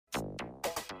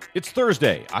It's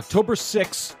Thursday, October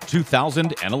 6,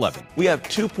 2011. We have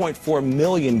 2.4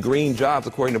 million green jobs,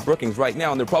 according to Brookings, right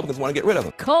now, and the Republicans want to get rid of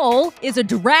them. Coal is a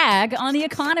drag on the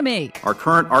economy. Our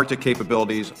current Arctic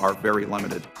capabilities are very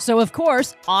limited. So, of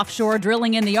course, offshore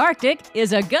drilling in the Arctic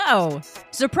is a go.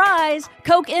 Surprise!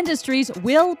 Koch Industries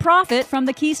will profit from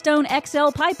the Keystone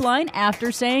XL pipeline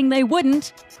after saying they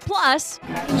wouldn't. Plus,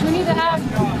 we need to have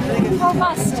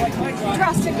robust,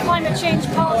 drastic climate change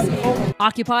policy.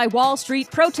 Occupy Wall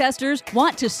Street protesters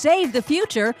want to save the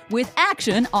future with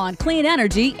action on clean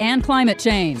energy and climate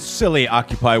change. Silly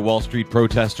Occupy Wall Street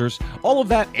protesters. All of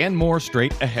that and more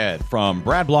straight ahead. From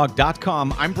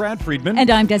BradBlog.com, I'm Brad Friedman.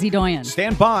 And I'm Desi Doyen.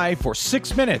 Stand by for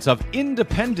 6 minutes of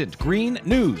independent green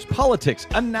news, politics,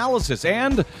 analysis,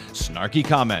 and snarky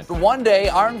comment. One day,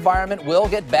 our environment will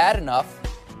get bad enough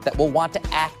that we'll want to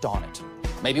act on it.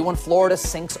 Maybe when Florida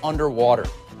sinks underwater.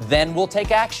 Then we'll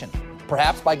take action.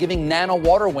 Perhaps by giving Nana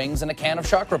water wings and a can of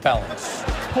shark repellents.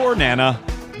 Poor Nana.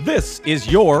 This is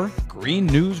your Green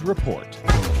News Report.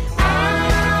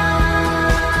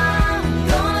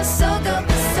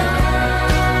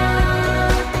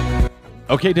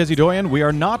 Okay, Desi Doyen, we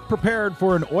are not prepared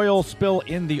for an oil spill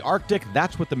in the Arctic.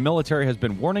 That's what the military has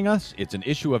been warning us. It's an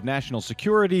issue of national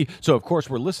security. So, of course,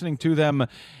 we're listening to them,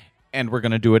 and we're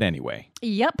going to do it anyway.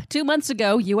 Yep. 2 months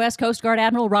ago, U.S. Coast Guard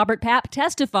Admiral Robert Papp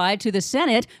testified to the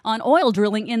Senate on oil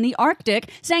drilling in the Arctic,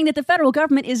 saying that the federal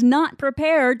government is not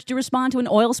prepared to respond to an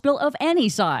oil spill of any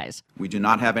size. We do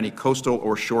not have any coastal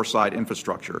or shoreside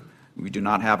infrastructure. We do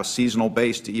not have a seasonal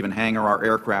base to even hangar our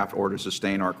aircraft or to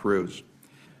sustain our crews.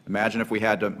 Imagine if we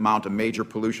had to mount a major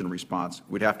pollution response.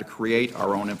 We'd have to create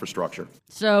our own infrastructure.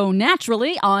 So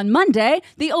naturally, on Monday,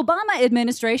 the Obama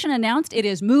administration announced it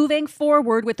is moving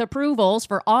forward with approvals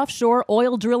for offshore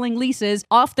oil drilling leases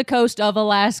off the coast of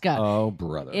Alaska. Oh,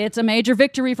 brother. It's a major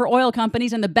victory for oil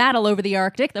companies in the battle over the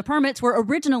Arctic. The permits were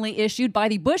originally issued by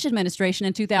the Bush administration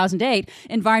in 2008.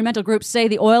 Environmental groups say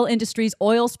the oil industry's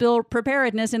oil spill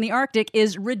preparedness in the Arctic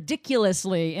is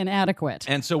ridiculously inadequate.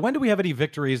 And so when do we have any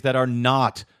victories that are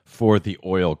not for the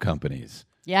oil companies?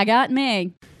 Yeah, got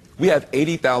me. We have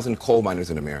 80,000 coal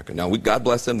miners in America. Now, God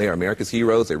bless them. They are America's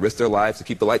heroes. They risk their lives to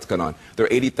keep the lights on. There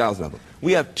are 80,000 of them.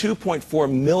 We have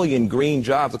 2.4 million green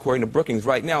jobs, according to Brookings,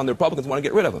 right now, and the Republicans want to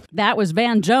get rid of them. That was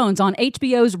Van Jones on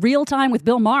HBO's Real Time with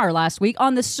Bill Maher last week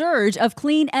on the surge of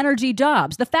clean energy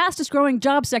jobs, the fastest growing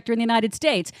job sector in the United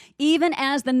States, even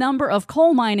as the number of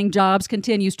coal mining jobs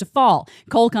continues to fall.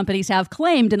 Coal companies have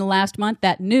claimed in the last month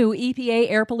that new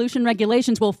EPA air pollution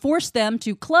regulations will force them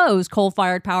to close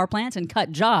coal-fired power plants and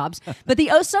cut jobs. But the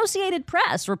Associated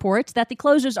Press reports that the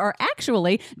closures are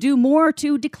actually due more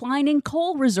to declining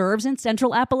coal reserves in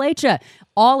Central Appalachia.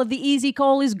 All of the easy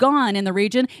coal is gone in the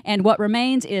region, and what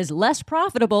remains is less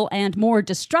profitable and more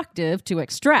destructive to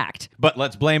extract. But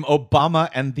let's blame Obama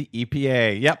and the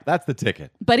EPA. Yep, that's the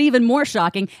ticket. But even more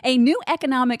shocking, a new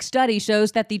economic study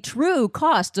shows that the true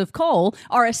costs of coal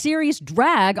are a serious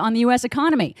drag on the U.S.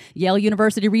 economy. Yale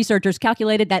University researchers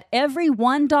calculated that every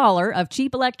 $1 of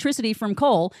cheap electricity from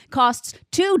coal costs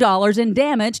 $2 in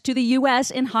damage to the U.S.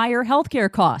 in higher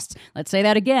healthcare costs. Let's say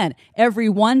that again. Every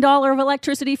 $1 of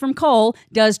electricity from coal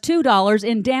does $2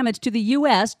 in damage to the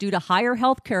U.S. due to higher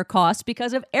healthcare costs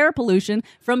because of air pollution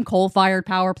from coal-fired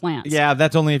power plants. Yeah,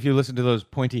 that's only if you listen to those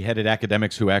pointy-headed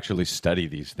academics who actually study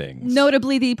these things.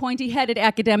 Notably, the pointy-headed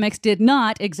academics did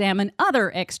not examine other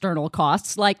external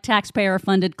costs like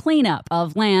taxpayer-funded cleanup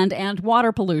of land and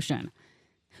water pollution.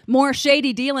 More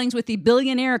shady dealings with the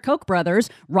billionaire Koch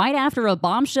brothers right after a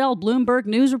bombshell Bloomberg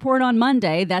News report on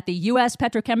Monday that the U.S.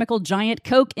 petrochemical giant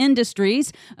Koch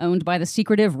Industries, owned by the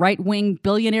secretive right-wing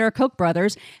billionaire Koch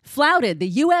brothers, flouted the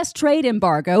U.S. trade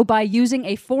embargo by using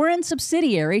a foreign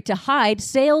subsidiary to hide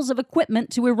sales of equipment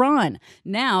to Iran.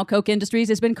 Now, Koch Industries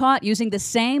has been caught using the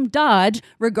same dodge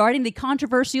regarding the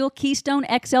controversial Keystone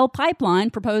XL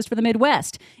pipeline proposed for the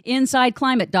Midwest.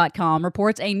 InsideClimate.com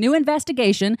reports a new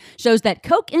investigation shows that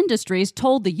Koch Industries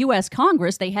told the U.S.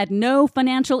 Congress they had no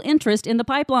financial interest in the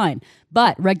pipeline.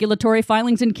 But regulatory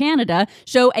filings in Canada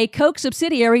show a Koch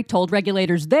subsidiary told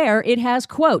regulators there it has,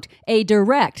 quote, a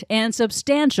direct and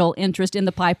substantial interest in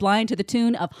the pipeline to the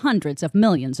tune of hundreds of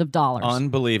millions of dollars.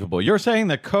 Unbelievable. You're saying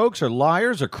that Kochs are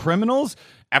liars or criminals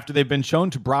after they've been shown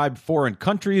to bribe foreign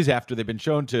countries, after they've been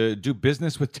shown to do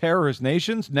business with terrorist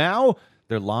nations? Now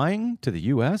they're lying to the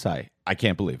U.S.? I I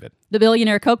can't believe it. The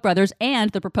billionaire Koch brothers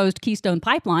and the proposed Keystone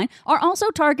Pipeline are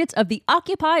also targets of the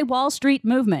Occupy Wall Street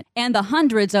movement and the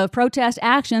hundreds of protest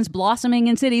actions blossoming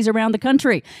in cities around the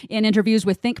country. In interviews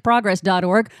with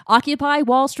thinkprogress.org, Occupy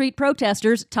Wall Street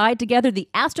protesters tied together the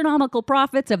astronomical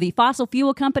profits of the fossil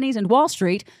fuel companies and Wall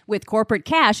Street with corporate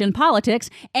cash in politics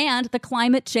and the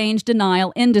climate change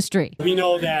denial industry. We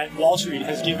know that Wall Street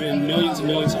has given millions and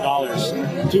millions of dollars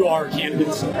to our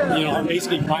candidates, are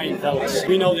basically buying votes.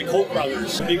 We know that Koch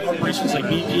brothers, big corporations like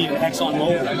BP and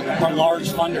ExxonMobil, are large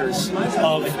funders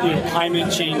of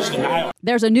climate change denial.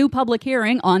 There's a new public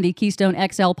hearing on the Keystone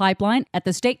XL pipeline at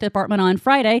the State Department on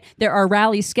Friday. There are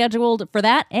rallies scheduled for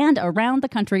that and around the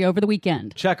country over the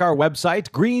weekend. Check our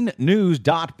website,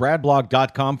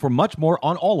 greennews.bradblog.com, for much more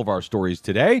on all of our stories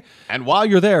today. And while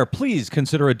you're there, please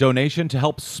consider a donation to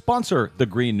help sponsor the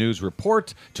Green News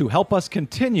Report to help us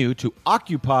continue to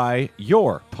occupy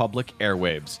your public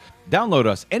airwaves. Download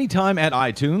us anytime at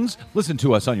iTunes, listen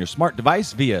to us on your smart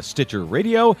device via Stitcher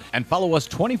Radio, and follow us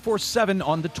 24/7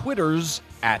 on the Twitters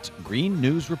at Green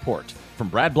News Report. From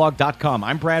bradblog.com,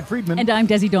 I'm Brad Friedman. And I'm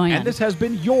Desi Doyen. And this has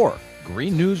been your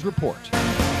Green News Report.